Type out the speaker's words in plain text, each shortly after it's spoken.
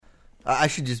I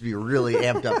should just be really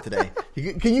amped up today.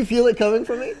 Can you feel it coming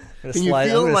from me? Can you I'm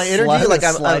feel gonna my energy? Like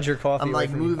slide your coffee. I'm like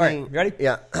away from you. moving. All right, you ready?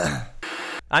 Yeah.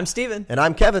 I'm Steven. And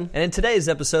I'm Kevin. And in today's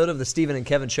episode of the Steven and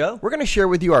Kevin Show, We're going to share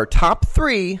with you our top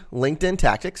 3 LinkedIn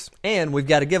tactics. and we've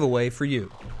got a giveaway for you.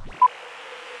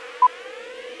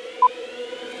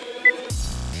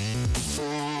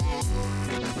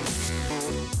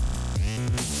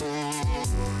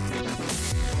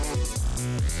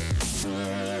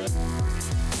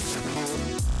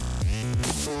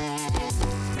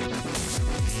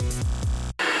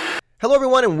 Hello,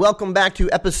 everyone, and welcome back to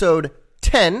episode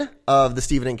 10 of the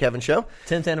Steven and Kevin Show.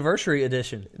 10th anniversary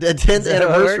edition. The 10th that how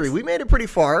it anniversary. works? We made it pretty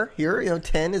far here.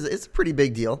 10 it's a pretty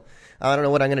big deal. I don't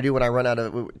know what I'm going to do when I run out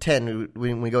of 10.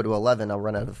 When we go to 11, I'll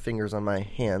run out of fingers on my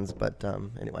hands. But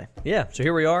anyway. Yeah, so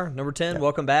here we are, number 10. Yeah.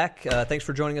 Welcome back. Thanks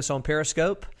for joining us on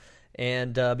Periscope.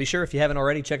 And be sure, if you haven't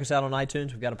already, check us out on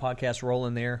iTunes. We've got a podcast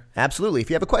rolling there. Absolutely.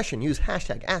 If you have a question, use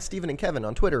hashtag #AskStevenandKevin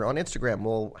on Twitter, on Instagram.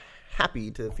 We'll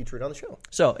happy to feature it on the show.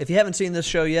 So if you haven't seen this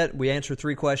show yet, we answer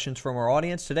 3 questions from our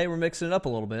audience. Today we're mixing it up a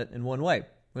little bit in one way.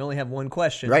 We only have one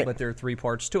question, right, but there are 3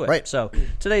 parts to it. Right. So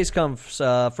today's comes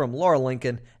from Laura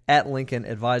Lincoln at Lincoln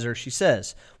Advisor. She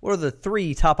says, what are the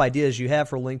 3 top ideas you have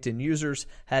for LinkedIn users?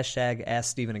 Hashtag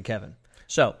 #AskStevenandKevin.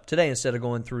 So today, instead of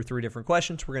going through 3 different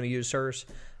questions, we're going to use hers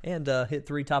and hit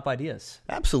 3 top ideas.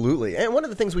 Absolutely. And one of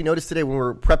the things we noticed today when we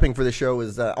were prepping for the show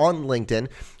is on LinkedIn,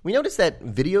 we noticed that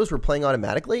videos were playing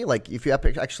automatically. Like if you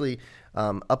actually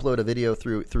upload a video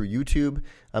through YouTube,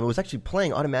 it was actually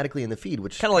playing automatically in the feed,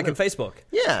 which kind of like in Facebook.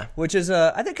 Yeah. Which is,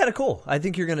 I think, kind of cool. I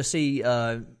think you're going to see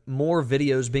more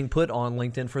videos being put on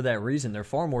LinkedIn for that reason. They're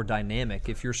far more dynamic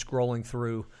if you're scrolling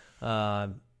through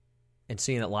and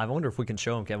seeing it live. I wonder if we can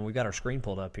show them, Kevin. We've got our screen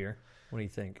pulled up here. What do you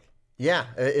think? Yeah,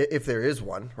 if there is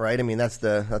one, right? I mean, that's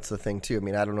the thing, too. I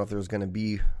mean, I don't know if there's going to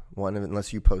be one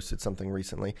unless you posted something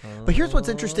recently. But here's what's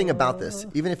interesting about this,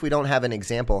 even if we don't have an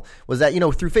example, was that,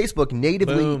 through Facebook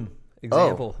natively... Boom.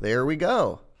 Example. Oh, there we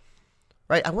go.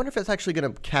 Right, I wonder if it's actually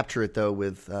going to capture it, though,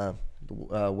 with...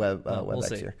 we'll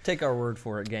see. Here. Take our word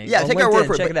for it, gang. Yeah, on take LinkedIn, our word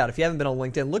for it. Check it out. If you haven't been on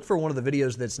LinkedIn, look for one of the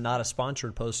videos that's not a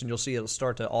sponsored post, and you'll see it'll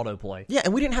start to autoplay. Yeah,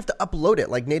 and we didn't have to upload it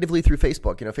like natively through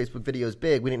Facebook. Facebook video is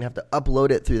big. We didn't have to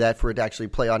upload it through that for it to actually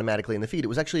play automatically in the feed. It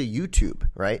was actually a YouTube,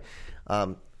 right?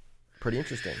 Pretty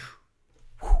interesting.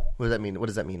 What does that mean? What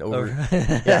does that mean? Over?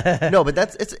 Yeah, no, but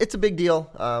it's a big deal,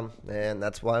 and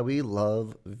that's why we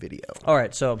love video. All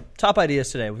right, so top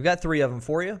ideas today. We've got 3 of them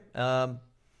for you.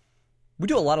 We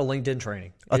do a lot of LinkedIn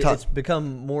training. It's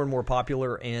become more and more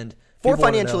popular, and for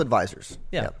financial advisors.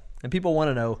 Yeah, and people want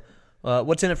to know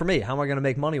what's in it for me. How am I going to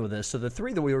make money with this? So the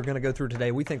 3 that we were going to go through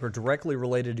today, we think are directly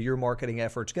related to your marketing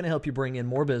efforts. Going to help you bring in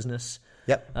more business.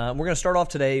 Yep. We're going to start off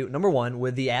today, number 1,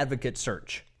 with the advocate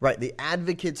search. Right, the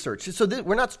advocate search. So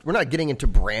we're not getting into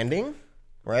branding,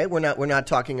 right? We're not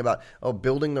talking about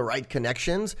building the right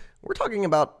connections. We're talking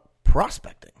about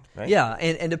prospecting. Right? Yeah,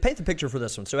 and to paint the picture for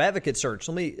this one, so advocate search,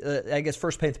 let me, I guess,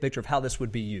 first paint the picture of how this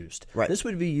would be used. Right. This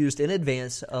would be used in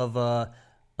advance of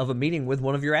a meeting with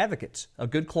one of your advocates, a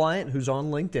good client who's on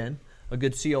LinkedIn, a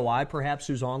good COI perhaps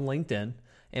who's on LinkedIn,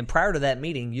 and prior to that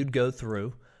meeting, you'd go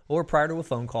through, or prior to a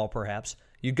phone call perhaps,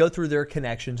 you'd go through their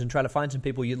connections and try to find some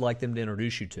people you'd like them to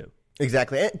introduce you to.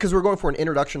 Exactly, because we're going for an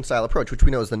introduction style approach, which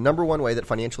we know is the number one way that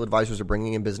financial advisors are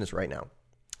bringing in business right now.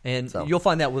 And you'll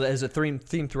find that as a theme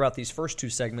throughout these first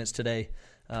 2 segments today.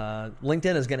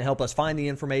 LinkedIn is going to help us find the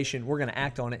information. We're going to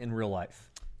act on it in real life.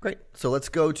 Great. So let's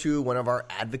go to one of our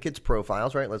advocates'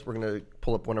 profiles, right? We're going to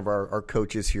pull up one of our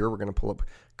coaches here. We're going to pull up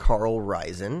Carl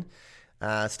Reisen.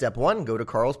 Step 1, go to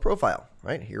Carl's profile,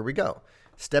 right? Here we go.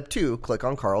 Step 2, click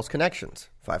on Carl's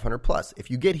connections, 500 plus. If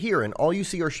you get here and all you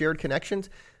see are shared connections,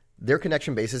 their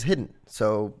connection base is hidden.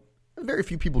 So very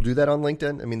few people do that on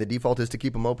LinkedIn. I mean, the default is to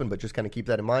keep them open, but just kind of keep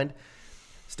that in mind.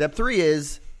 Step 3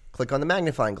 is click on the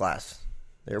magnifying glass.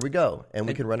 There we go. And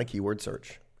we can run a keyword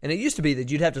search. And it used to be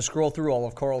that you'd have to scroll through all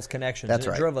of Carl's connections. That's and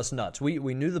it right. drove us nuts. We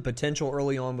knew the potential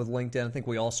early on with LinkedIn. I think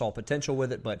we all saw potential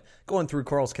with it, but going through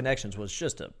Carl's connections was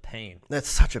just a pain. That's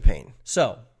such a pain.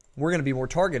 So we're going to be more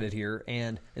targeted here,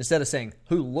 and instead of saying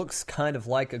who looks kind of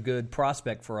like a good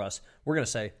prospect for us, we're going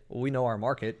to say, well, we know our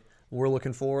market. We're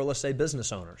looking for, let's say,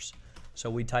 business owners. So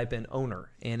we type in owner,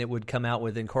 and it would come out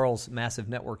within Carl's massive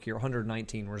network here,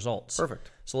 119 results.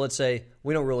 Perfect. So let's say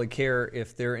we don't really care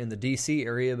if they're in the D.C.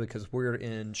 area because we're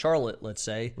in Charlotte, let's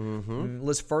say. Mm-hmm.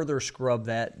 Let's further scrub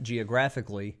that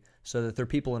geographically so that they're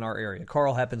people in our area.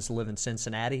 Carl happens to live in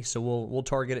Cincinnati, so we'll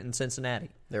target it in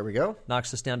Cincinnati. There we go.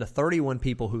 Knocks us down to 31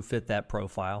 people who fit that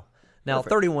profile. Now,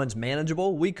 31's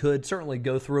manageable. We could certainly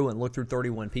go through and look through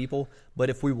 31 people, but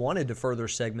if we wanted to further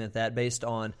segment that based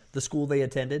on the school they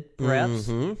attended, perhaps,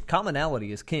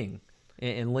 commonality is king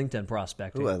in LinkedIn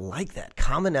prospecting. Ooh, I like that.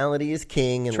 Commonality is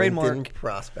king in Trademark. LinkedIn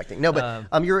prospecting. No,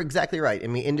 but you're exactly right. I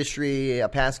mean, industry, a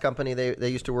past company they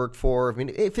used to work for. I mean,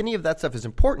 if any of that stuff is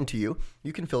important to you,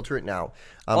 you can filter it now.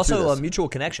 Also, a mutual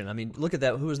connection. I mean, look at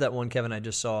that. Who was that one, Kevin, I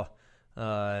just saw?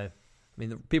 I mean,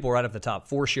 the people right up the top,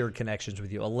 4 shared connections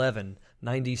with you, 11,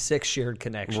 96 shared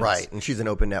connections. Right, and she's an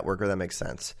open networker. That makes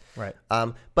sense. Right.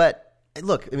 But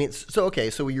look, I mean, so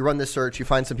you run this search, you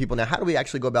find some people. Now, how do we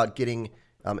actually go about getting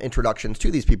introductions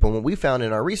to these people? And what we found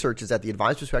in our research is that the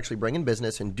advisors who actually bring in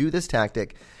business and do this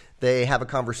tactic, they have a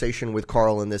conversation with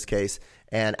Carl in this case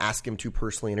and ask him to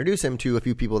personally introduce him to a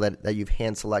few people that you've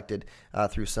hand selected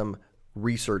through some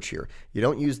research here. You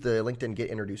don't use the LinkedIn Get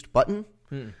Introduced button.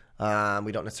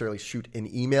 We don't necessarily shoot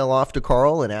an email off to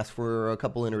Carl and ask for a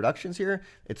couple introductions here.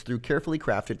 It's through carefully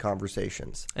crafted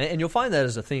conversations. And you'll find that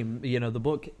as a theme. You know, the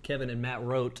book Kevin and Matt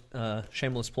wrote,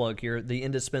 shameless plug here, The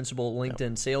Indispensable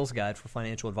LinkedIn Sales Guide for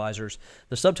Financial Advisors.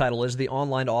 The subtitle is The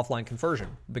Online to Offline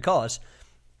Conversion, because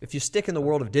if you stick in the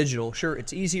world of digital, sure,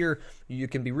 it's easier. You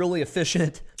can be really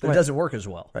efficient, but it doesn't work as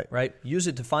well, right? Use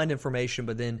it to find information,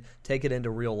 but then take it into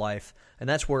real life. And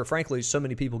that's where, frankly, so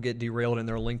many people get derailed in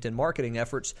their LinkedIn marketing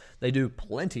efforts. They do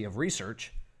plenty of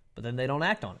research, but then they don't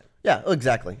act on it. Yeah,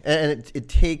 exactly. And it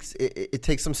takes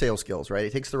some sales skills, right?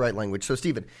 It takes the right language. So,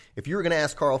 Stephen, if you were going to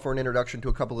ask Carl for an introduction to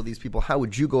a couple of these people, how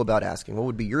would you go about asking? What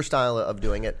would be your style of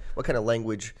doing it? What kind of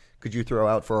language could you throw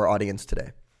out for our audience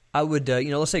today? I would,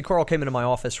 let's say Carl came into my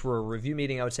office for a review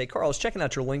meeting. I would say, Carl, I was checking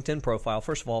out your LinkedIn profile.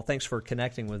 First of all, thanks for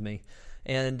connecting with me.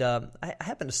 And I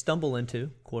happened to stumble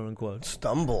into, quote unquote.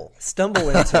 Stumble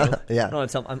into. Yeah. No,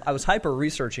 I was hyper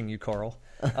researching you, Carl.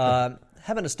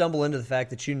 Happened to stumble into the fact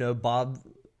that you know Bob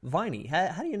Viney.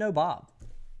 How do you know Bob?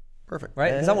 Perfect.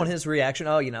 Right? Because I want his reaction.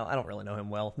 I don't really know him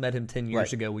well. Met him 10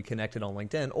 years ago. We connected on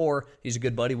LinkedIn. Or he's a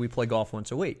good buddy. We play golf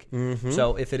once a week. Mm-hmm.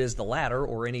 So if it is the latter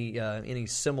or any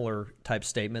similar type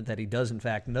statement that he does, in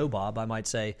fact, know Bob, I might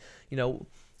say,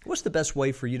 what's the best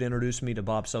way for you to introduce me to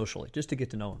Bob socially, just to get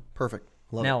to know him? Perfect.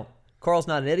 Love now, it. Carl's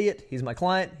not an idiot. He's my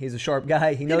client. He's a sharp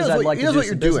guy. He knows I'd like to do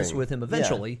some business with him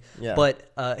eventually. Yeah. But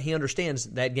he understands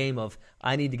that game of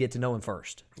I need to get to know him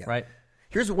first, right?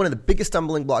 Here's one of the biggest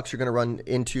stumbling blocks you're going to run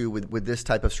into with this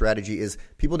type of strategy is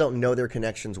people don't know their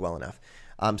connections well enough.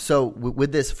 So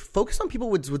with this, focus on people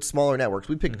with smaller networks.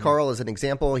 We picked Carl as an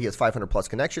example. He has 500 plus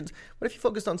connections. What if you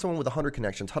focused on someone with 100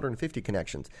 connections, 150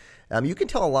 connections? You can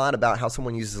tell a lot about how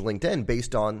someone uses LinkedIn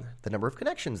based on the number of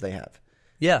connections they have.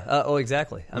 Yeah.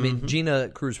 Exactly. I mean, Gina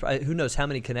Cruz, who knows how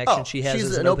many connections she has?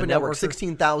 She's an open network,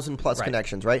 16,000 plus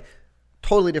connections, right?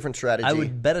 Totally different strategy. I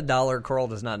would bet $1 Carl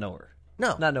does not know her.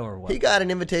 No. Not know her well. He got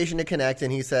an invitation to connect,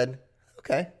 and he said,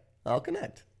 okay, I'll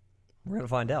connect. We're going to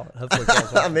find out.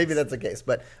 Hopefully, maybe that's the case.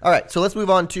 But all right, so let's move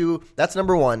on to, that's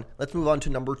number one. Let's move on to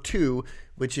number 2,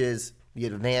 which is the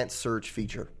advanced search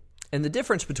feature. And the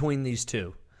difference between these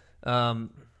two,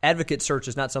 advocate search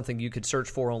is not something you could search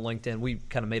for on LinkedIn. We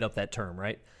kind of made up that term,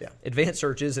 right? Yeah. Advanced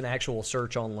search is an actual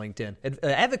search on LinkedIn.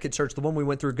 Advocate search, the one we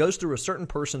went through, goes through a certain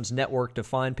person's network to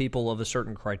find people of a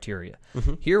certain criteria.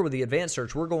 Mm-hmm. Here with the advanced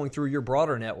search, we're going through your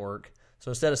broader network.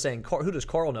 So instead of saying, who does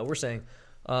Carl know? We're saying,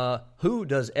 who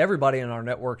does everybody in our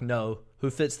network know who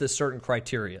fits this certain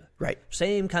criteria? Right.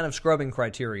 Same kind of scrubbing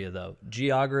criteria, though.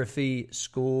 Geography,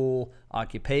 school,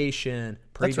 occupation,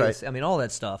 previous. That's right. I mean, all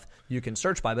that stuff you can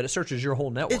search by, but it searches your whole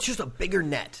network. It's just a bigger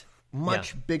net,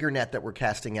 much bigger net that we're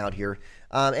casting out here.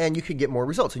 And you can get more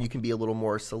results, and you can be a little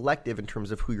more selective in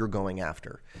terms of who you're going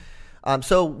after.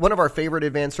 So one of our favorite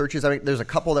advanced searches, I mean, there's a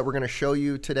couple that we're going to show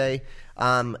you today.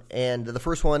 And the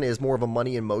first one is more of a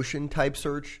money in motion type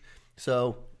search.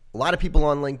 So a lot of people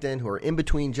on LinkedIn who are in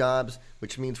between jobs,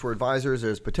 which means for advisors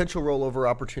there's potential rollover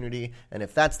opportunity. And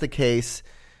if that's the case,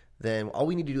 then all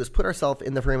we need to do is put ourselves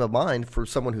in the frame of mind for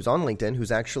someone who's on LinkedIn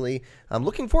who's actually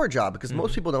looking for a job. Because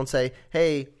most people don't say,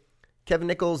 hey, Kevin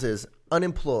Nichols is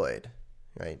unemployed,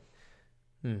 right?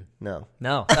 No.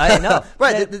 I know.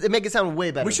 Right, they make it sound way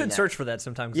better. We should search for that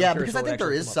sometimes. Yeah, because I think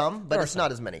there is some, but it's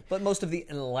not as many. But most of the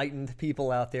enlightened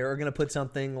people out there are going to put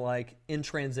something like in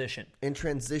transition.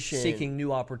 Seeking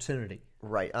new opportunity.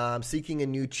 Right. Seeking a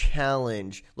new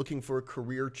challenge, looking for a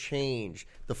career change,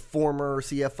 the former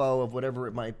CFO of whatever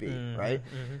it might be, right?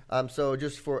 Mm-hmm. So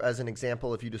just as an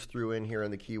example, if you just threw in here in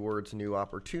the keywords new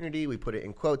opportunity, we put it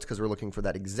in quotes because we're looking for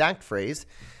that exact phrase.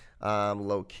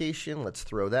 Location, let's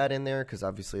throw that in there because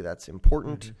obviously that's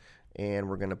important. And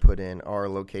we're going to put in our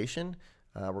location.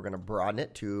 We're going to broaden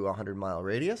it to a 100-mile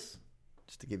radius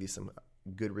just to give you some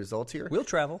good results here. We'll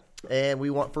travel. And we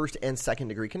want first and second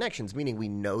degree connections, meaning we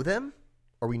know them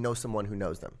or we know someone who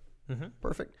knows them.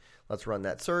 Perfect. Let's run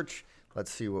that search.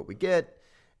 Let's see what we get.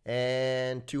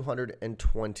 And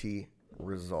 220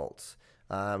 results.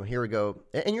 Here we go.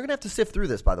 And you're going to have to sift through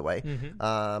this, by the way.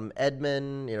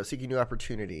 Edmund, seeking new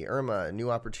opportunity. Irma, new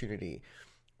opportunity.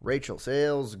 Rachel,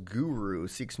 sales guru,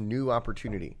 seeks new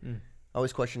opportunity. I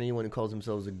always question anyone who calls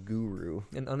themselves a guru.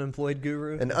 An unemployed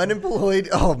guru? An unemployed.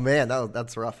 Oh, man,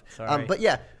 that's rough. Sorry. But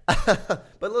yeah. But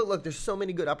look, there's so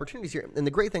many good opportunities here. And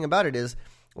the great thing about it is,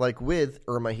 like with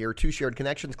Irma here, 2 shared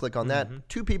connections. Click on that.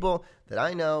 2 people that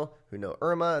I know who know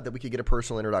Irma that we could get a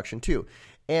personal introduction to.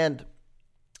 And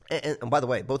by the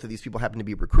way, both of these people happen to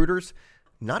be recruiters.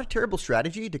 Not a terrible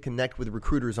strategy to connect with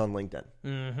recruiters on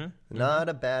LinkedIn. Not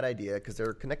a bad idea because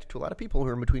they're connected to a lot of people who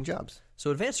are in between jobs. So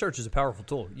advanced search is a powerful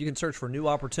tool. You can search for new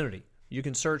opportunity. You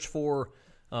can search for,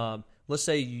 let's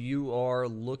say you are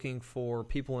looking for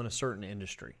people in a certain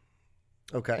industry.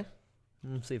 Okay.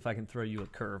 Let's see if I can throw you a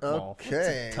curveball.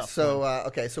 Okay.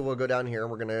 So we'll go down here and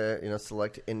we're going to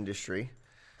select industry.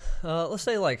 Let's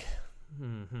say let's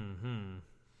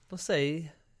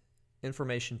say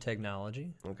information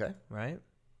technology. Okay. Right?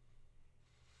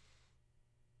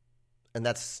 And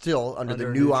that's still under the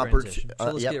new opportunity.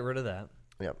 So let's get rid of that.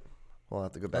 Yep. We'll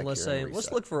have to go back and let's here. say,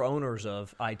 let's look for owners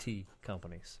of IT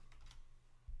companies.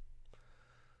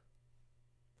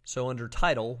 So under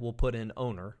title, we'll put in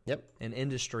owner. Yep. And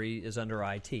industry is under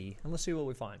IT. And let's see what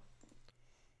we find.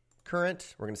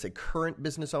 Current. We're going to say current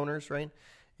business owners, right?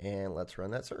 And let's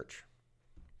run that search.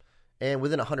 And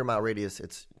within a 100-mile radius,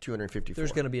 it's 254.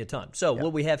 There's going to be a ton. So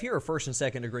what we have here are first and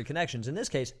second degree connections. In this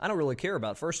case, I don't really care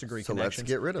about first degree connections. So let's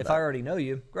get rid of that. If I already know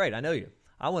you, great, I know you.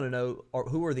 I want to know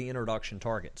who are the introduction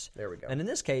targets. There we go. And in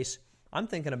this case, I'm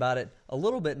thinking about it a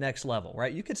little bit next level,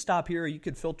 right? You could stop here, you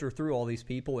could filter through all these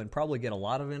people and probably get a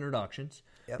lot of introductions.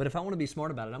 Yep. But if I want to be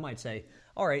smart about it, I might say,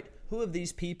 all right, who of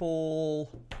these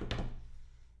people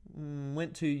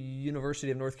went to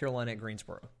University of North Carolina at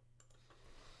Greensboro?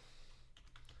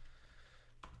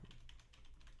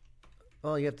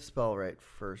 Well, you have to spell right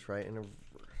first, right?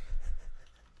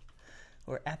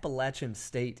 Or Appalachian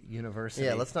State University.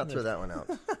 Yeah, let's not throw that one out.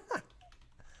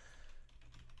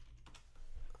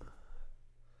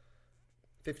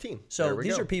 $15. So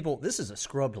these are people, this is a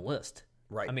scrubbed list.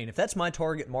 Right. I mean, if that's my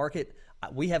target market,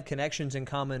 we have connections in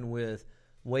common with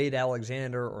Wade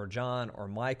Alexander or John or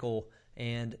Michael,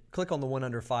 and click on the one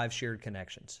under 5 shared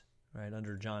connections, right,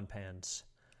 under John Pans.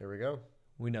 Here we go.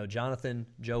 We know Jonathan,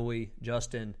 Joey,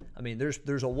 Justin. I mean,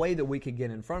 there's a way that we could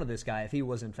get in front of this guy if he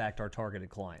was, in fact, our targeted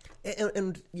client.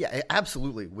 And yeah,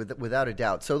 absolutely, without a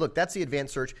doubt. So, look, that's the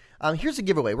advanced search. Here's a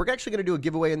giveaway. We're actually going to do a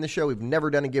giveaway in the show. We've never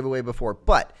done a giveaway before.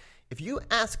 But if you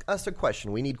ask us a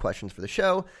question, we need questions for the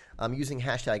show, using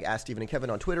hashtag AskStephen and Kevin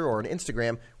on Twitter or on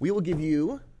Instagram, we will give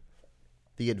you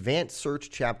the advanced search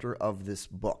chapter of this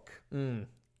book.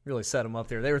 Really set them up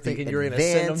there. They were thinking you were going to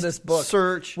send them this book.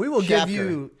 Search we will chapter. give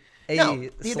you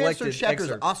the advanced search chapter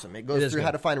is awesome. It goes through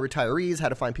how to find retirees, how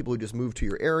to find people who just moved to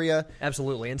your area.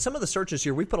 Absolutely. And some of the searches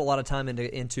here, we put a lot of time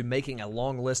into making a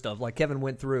long list of, like Kevin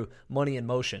went through, money in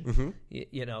motion,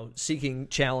 seeking,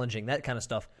 challenging, that kind of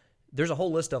stuff. There's a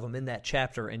whole list of them in that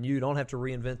chapter, and you don't have to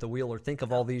reinvent the wheel or think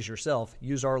of all these yourself.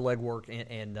 Use our legwork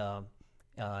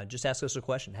and just ask us a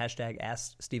question. Hashtag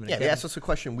AskStephen. Yeah, if you ask us a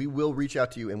question, we will reach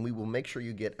out to you, and we will make sure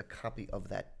you get a copy of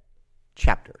that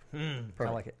chapter. I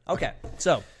like it. Okay,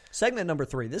 so segment number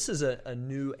 3. This is a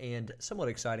new and somewhat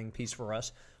exciting piece for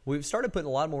us. We've started putting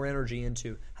a lot more energy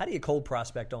into how do you cold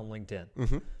prospect on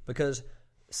LinkedIn? Because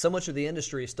so much of the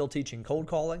industry is still teaching cold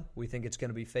calling. We think it's going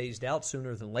to be phased out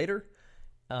sooner than later.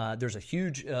 There's a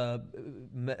huge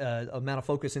amount of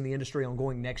focus in the industry on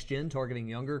going next gen, targeting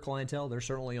younger clientele. They're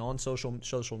certainly on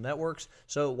social networks,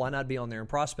 so why not be on there and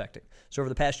prospecting? So over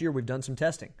the past year, we've done some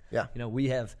testing. Yeah, we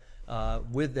have,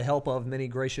 with the help of many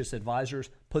gracious advisors,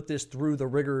 put this through the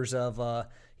rigors of,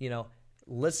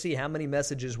 let's see how many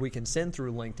messages we can send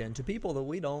through LinkedIn to people that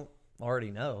we don't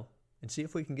already know, and see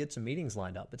if we can get some meetings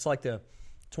lined up. It's like the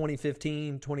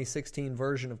 2015, 2016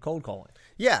 version of cold calling.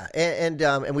 Yeah, and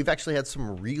we've actually had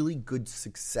some really good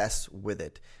success with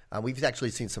it. We've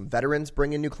actually seen some veterans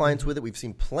bring in new clients with it. We've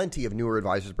seen plenty of newer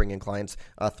advisors bring in clients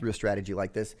through a strategy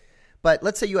like this. But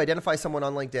let's say you identify someone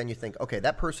on LinkedIn, you think, okay,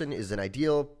 that person is an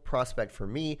ideal prospect for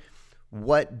me.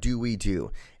 What do we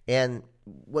do? And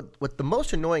what the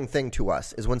most annoying thing to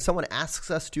us is when someone asks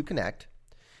us to connect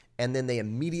and then they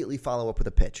immediately follow up with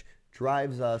a pitch.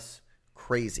 Drives us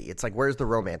crazy. It's like, where's the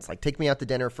romance? Like, take me out to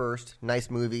dinner first.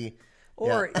 Nice movie. Or,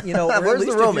 or at least romance,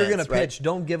 if you're going to right? pitch,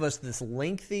 don't give us this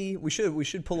lengthy. We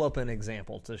should pull up an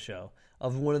example to show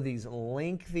of one of these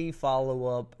lengthy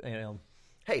follow-up,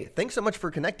 hey, thanks so much for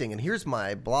connecting, and here's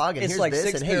my blog, and It's here's like this,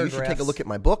 6 and hey, you should take a paragraphs. look at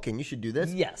my book, and you should do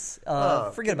this. Yes.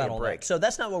 Forget give me about a all break. that. So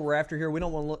that's not what we're after here. We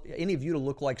don't want any of you to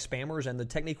look like spammers. And the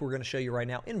technique we're going to show you right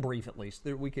now, in brief at least,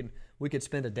 we could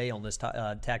spend a day on this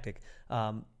tactic.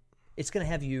 It's going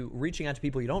to have you reaching out to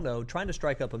people you don't know, trying to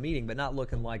strike up a meeting, but not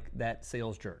looking like that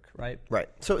sales jerk, right? Right.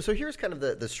 So here's kind of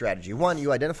the strategy. One,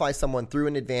 you identify someone through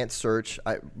an advanced search,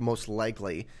 most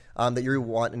likely, that you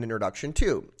want an introduction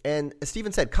to. And as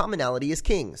Stephen said, commonality is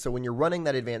king. So when you're running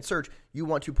that advanced search, you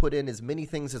want to put in as many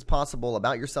things as possible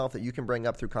about yourself that you can bring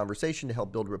up through conversation to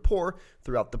help build rapport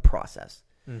throughout the process.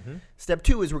 Mm-hmm. Step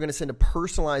 2 is we're going to send a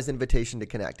personalized invitation to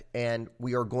connect, and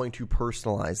we are going to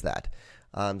personalize that.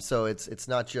 So it's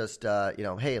not just,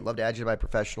 hey, I'd love to add you to my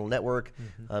professional network,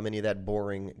 any of that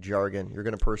boring jargon. You're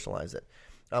going to personalize it.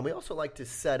 We also like to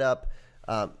set up,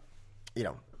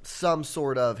 some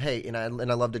sort of, hey, and I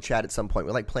love to chat at some point.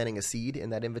 We like planting a seed in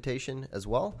that invitation as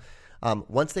well.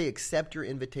 Once they accept your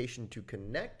invitation to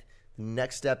connect, the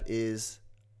next step is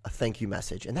a thank you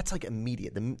message. And that's like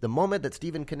immediate. The moment that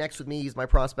Stephen connects with me, he's my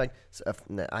prospect,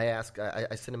 I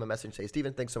send him a message and say,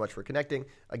 Stephen, thanks so much for connecting.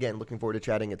 Again, looking forward to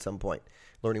chatting at some point,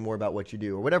 learning more about what you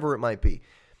do or whatever it might be.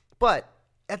 But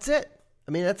that's it.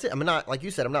 I mean, that's it. I'm not, like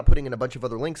you said, I'm not putting in a bunch of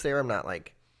other links there. I'm not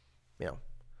like,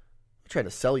 trying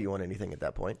to sell you on anything at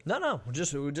that point. No. We're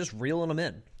just reeling them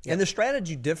in. Yeah. And the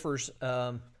strategy differs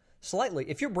slightly.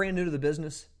 If you're brand new to the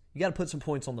business, you got to put some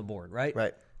points on the board, right?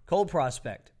 Right. Cold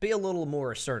prospect. Be a little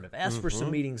more assertive. Ask for some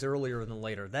meetings earlier than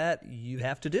later. That you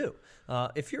have to do.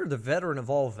 If you're the veteran of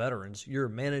all veterans, you're a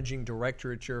managing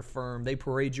director at your firm, they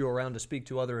parade you around to speak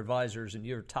to other advisors, and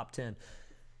you're top 10.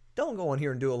 Don't go on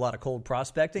here and do a lot of cold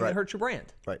prospecting. Right. It hurts your brand.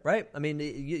 Right. I mean,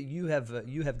 you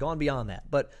have gone beyond that.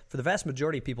 But for the vast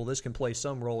majority of people, this can play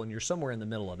some role, and you're somewhere in the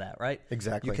middle of that, right?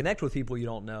 Exactly. You connect with people you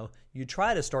don't know. You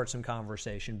try to start some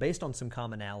conversation based on some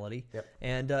commonality,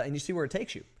 and you see where it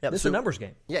takes you. Yep. This is a numbers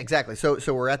game. Yeah, exactly. So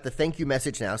we're at the thank you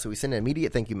message now. So we send an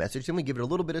immediate thank you message. Then we give it a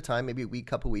little bit of time, maybe a week,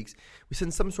 couple weeks. We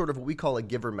send some sort of what we call a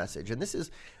giver message. And this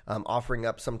is offering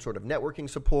up some sort of networking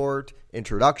support,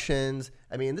 introductions.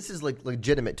 I mean, this is like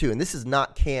legitimate too. And this is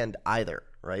not canned either,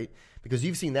 right? Because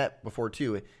you've seen that before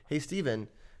too. Hey, Stephen,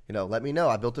 let me know.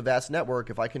 I built a vast network.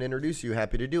 If I can introduce you,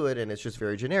 happy to do it. And it's just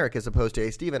very generic as opposed to,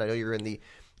 hey, Stephen, I know you're in the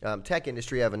tech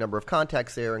industry. I have a number of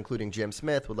contacts there, including Jim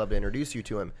Smith. Would love to introduce you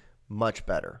to him. Much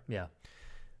better. Yeah.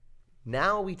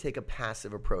 Now we take a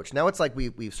passive approach. Now it's like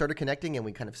we've started connecting and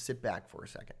we kind of sit back for a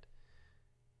second.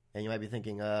 And you might be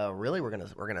thinking, really? We're gonna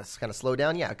kind of slow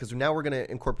down? Yeah, because now we're going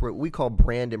to incorporate what we call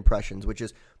brand impressions, which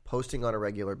is posting on a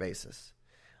regular basis.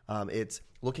 It's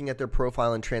looking at their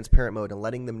profile in transparent mode and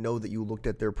letting them know that you looked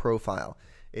at their profile.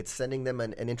 It's sending them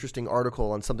an interesting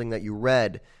article on something that you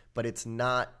read, but it's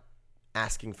not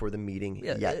asking for the meeting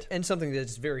yet. And something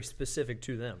that's very specific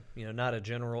to them, not a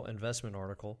general investment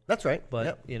article. That's right.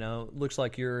 But, looks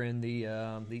like you're in you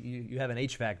have an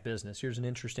HVAC business. Here's an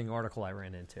interesting article I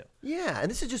ran into. Yeah,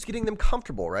 and this is just getting them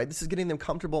comfortable, right? This is getting them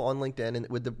comfortable on LinkedIn and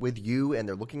with you, and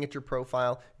they're looking at your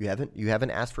profile. You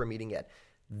haven't asked for a meeting yet.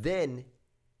 Then,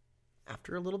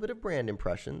 after a little bit of brand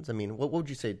impressions, I mean, what would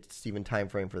you say, Stephen, time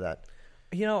frame for that?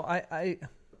 I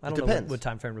don't know what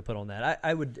time frame to put on that.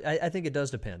 I think it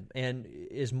does depend. And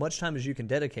as much time as you can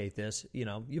dedicate this,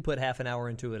 you put half an hour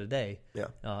into it a day. Yeah.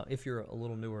 If you're a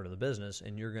little newer to the business,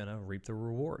 and you're going to reap the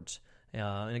rewards.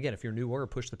 And again, if you're newer,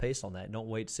 push the pace on that. Don't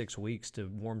wait 6 weeks to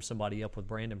warm somebody up with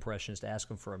brand impressions to ask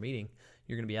them for a meeting.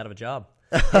 You're going to be out of a job.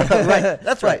 Right.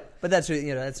 That's right. But that's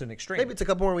an extreme. Maybe it's a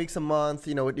couple more weeks, a month.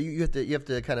 You have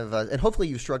to kind of and hopefully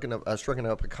you've struck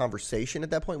up a conversation at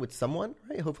that point with someone,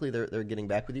 right? Hopefully they're getting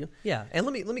back with you. Yeah, and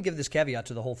let me give this caveat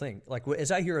to the whole thing. Like as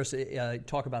I hear us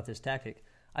talk about this tactic,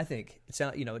 I think it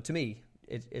sounds to me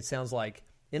it sounds like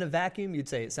in a vacuum you'd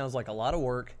say it sounds like a lot of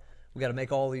work. We got to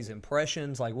make all these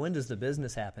impressions. Like, when does the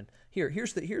business happen?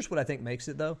 Here's what I think makes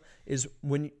it though is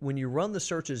when you run the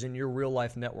searches in your real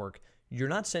life network. You're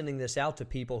not sending this out to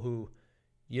people who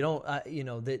you don't,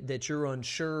 that you're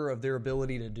unsure of their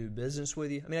ability to do business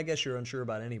with you. I mean, I guess you're unsure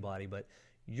about anybody, but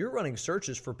you're running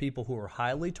searches for people who are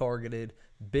highly targeted,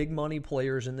 big money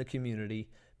players in the community,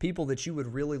 people that you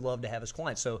would really love to have as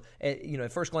clients. So,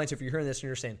 at first glance, if you're hearing this and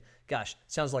you're saying, gosh,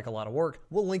 sounds like a lot of work,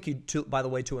 we'll link you by the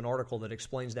way, to an article that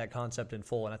explains that concept in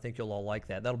full, and I think you'll all like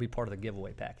that. That'll be part of the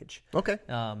giveaway package. Okay.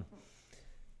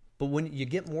 But when you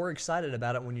get more excited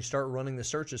about it when you start running the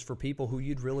searches for people who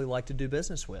you'd really like to do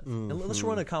business with. Mm-hmm. And let's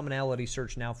run a commonality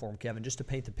search now for them, Kevin, just to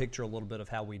paint the picture a little bit of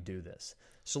how we do this.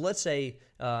 So let's say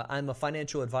I'm a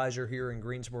financial advisor here in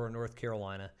Greensboro, North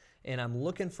Carolina, and I'm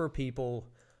looking for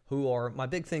people who are, my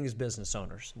big thing is business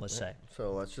owners, let's say.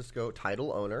 So let's just go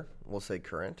title owner. We'll say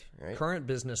current, right? Current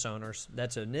business owners.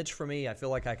 That's a niche for me. I feel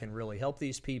like I can really help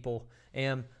these people.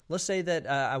 And let's say that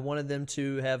I wanted them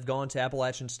to have gone to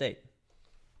Appalachian State.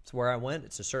 It's where I went.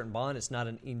 It's a certain bond. It's not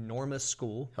an enormous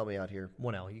school. Help me out here.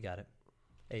 1L, you got it.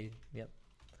 A, yep.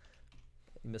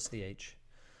 You missed the H.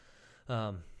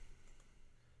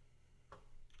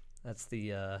 That's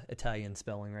the Italian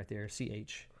spelling right there,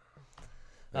 CH.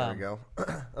 There we go.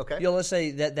 Okay. Let's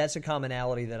say that's a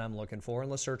commonality that I'm looking for, and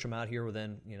let's search them out here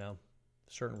within, a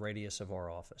certain radius of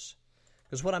our office.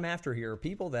 Because what I'm after here are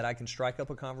people that I can strike up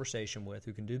a conversation with,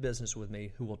 who can do business with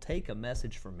me, who will take a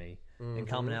message from me, and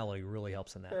commonality really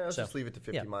helps in that. Yeah, let's just leave it to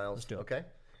 50 miles. Let's do it. Okay.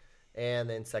 And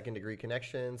then second-degree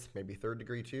connections, maybe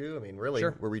third-degree too. I mean, really,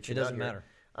 Sure. we're reaching It out doesn't here.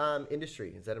 matter.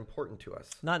 Industry, is that important to us?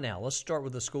 Not now. Let's start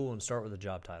with the school and start with the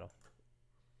job title.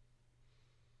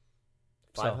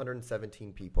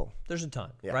 517 people. There's a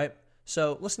ton, Yeah. right?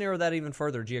 So let's narrow that even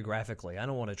further geographically. I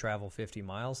don't want to travel 50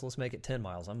 miles. Let's make it 10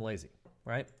 miles. I'm lazy,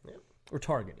 right? Yeah. We're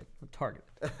targeted.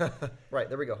 Right,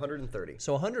 there we go, 130.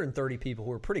 So 130 people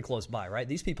who are pretty close by, right?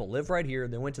 These people live right here.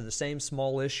 They went to the same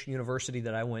smallish university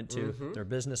that I went to. They're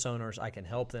business owners. I can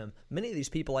help them. Many of these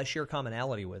people I share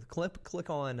commonality with. Click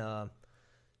on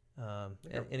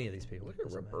any of these people. Look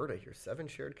at Roberta here, 7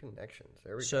 shared connections.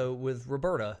 There we go. So with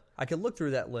Roberta, I could look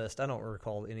through that list. I don't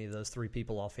recall any of those 3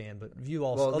 people offhand, but you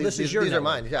also. Well, this is these your are network.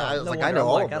 mine. Yeah, I was no like, wonder. I know I'm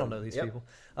all like, of I don't them. know these Yep. people.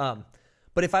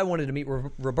 But if I wanted to meet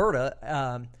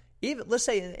Roberta, even let's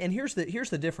say, and here's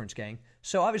the difference, gang.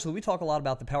 So obviously, we talk a lot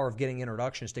about the power of getting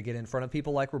introductions to get in front of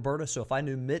people like Roberta. So if I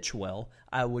knew Mitch well,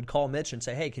 I would call Mitch and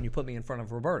say, "Hey, can you put me in front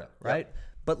of Roberta?" Right? Yep.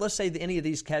 But let's say that any of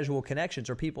these casual connections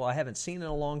are people I haven't seen in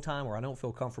a long time or I don't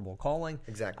feel comfortable calling.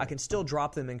 Exactly. I can still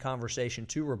drop them in conversation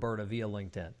to Roberta via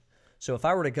LinkedIn. So if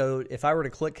I were to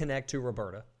click connect to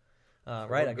Roberta,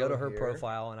 right, I go to her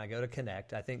profile and I go to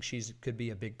connect. I think could be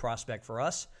a big prospect for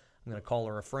us. I'm going to call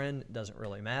her a friend. It doesn't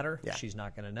really matter. Yeah. She's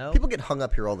not going to know. People get hung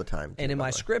up here all the time. And in my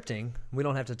scripting, we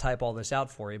don't have to type all this out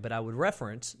for you, but I would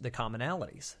reference the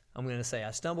commonalities. I'm going to say,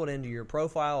 I stumbled into your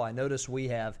profile. I noticed we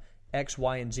have X,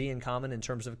 Y, and Z in common in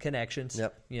terms of connections.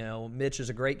 Yep. Mitch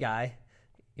is a great guy,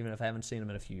 even if I haven't seen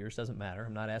him in a few years. Doesn't matter.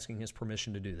 I'm not asking his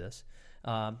permission to do this.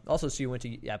 Also, so you went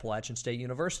to Appalachian State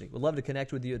University. Would love to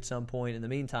connect with you at some point. In the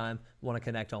meantime, want to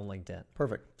connect on LinkedIn.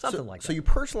 Perfect. Something like that. So you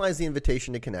personalize the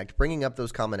invitation to connect, bringing up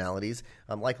those commonalities.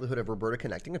 Likelihood of Roberta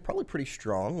connecting is probably pretty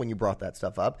strong when you brought that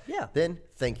stuff up. Yeah. Then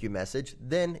thank you message,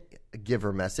 then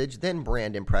giver message, then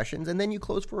brand impressions, and then you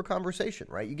close for a conversation,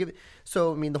 right? You give it.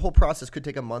 So, I mean, the whole process could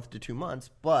take a month to 2 months,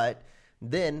 but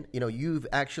then, you've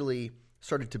actually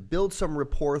started to build some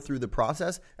rapport through the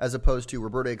process, as opposed to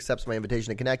Roberta accepts my invitation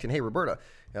to connect, and hey, Roberta,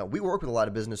 we work with a lot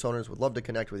of business owners, would love to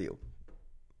connect with you.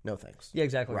 No thanks. Yeah,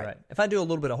 exactly right. If I do a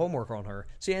little bit of homework on her,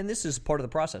 see, and this is part of the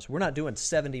process. We're not doing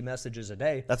 70 messages a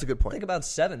day. That's a good point. Think about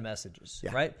 7 messages,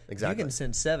 right? Exactly. You can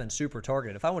send 7 super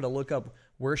targeted. If I want to look up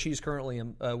where she's currently,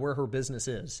 where her business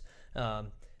is,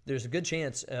 there's a good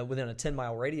chance within a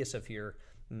 10-mile radius of here,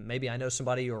 maybe I know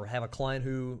somebody or have a client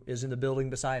who is in the building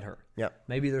beside her. Yeah.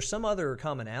 Maybe there's some other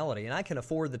commonality, and I can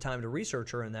afford the time to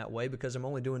research her in that way because I'm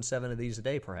only doing 7 of these a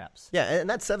day, perhaps. Yeah, and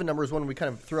that 7 number is one we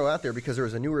kind of throw out there because there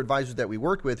was a newer advisor that we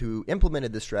worked with who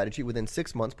implemented this strategy within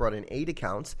 6 months, brought in 8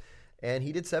 accounts, and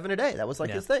he did 7 a day. That was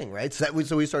like his thing, right?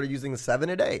 So we started using the 7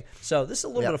 a day. So this is a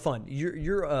little bit of fun.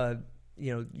 Your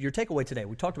takeaway today,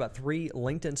 we talked about 3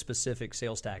 LinkedIn-specific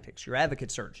sales tactics. Your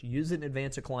advocate search, use it in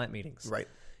advance of client meetings. Right.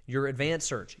 Your advanced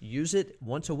search, use it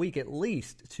once a week at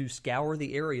least to scour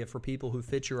the area for people who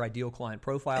fit your ideal client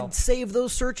profile. And save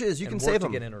those searches. You can save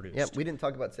them. Get introduced. Yep, we didn't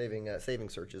talk about saving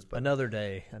searches, but Another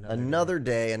day. another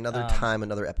day, another time,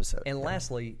 another episode. And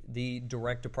lastly, the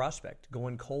direct to prospect,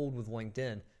 going cold with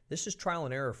LinkedIn. This is trial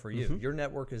and error for you. Your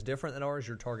network is different than ours.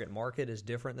 Your target market is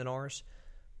different than ours.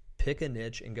 Pick a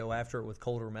niche and go after it with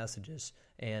colder messages,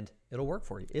 and it'll work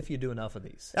for you if you do enough of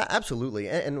these. Absolutely.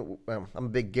 And I'm a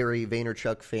big Gary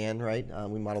Vaynerchuk fan, right?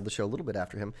 We modeled the show a little bit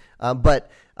after him. But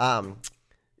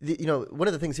one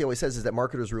of the things he always says is that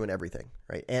marketers ruin everything,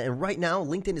 right? And right now,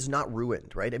 LinkedIn is not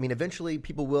ruined, right? I mean, eventually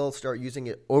people will start using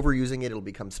it, overusing it. It'll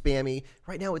become spammy.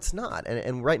 Right now, it's not.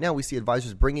 And right now, we see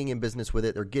advisors bringing in business with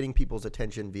it. They're getting people's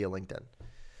attention via LinkedIn.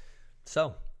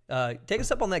 So take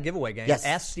us up on that giveaway, gang. Yes.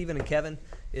 Ask Stephen and Kevin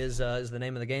is the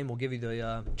name of the game. We'll give you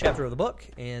the chapter of the book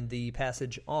and the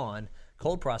passage on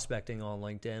cold prospecting on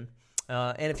LinkedIn.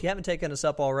 And if you haven't taken us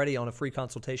up already on a free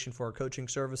consultation for our coaching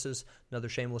services, another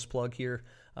shameless plug here.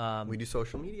 We do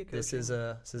social media coaching. This is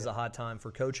a hot time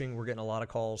for coaching. We're getting a lot of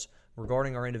calls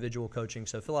regarding our individual coaching.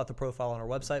 So fill out the profile on our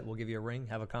website. We'll give you a ring,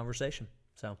 have a conversation.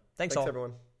 So thanks all.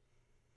 Everyone.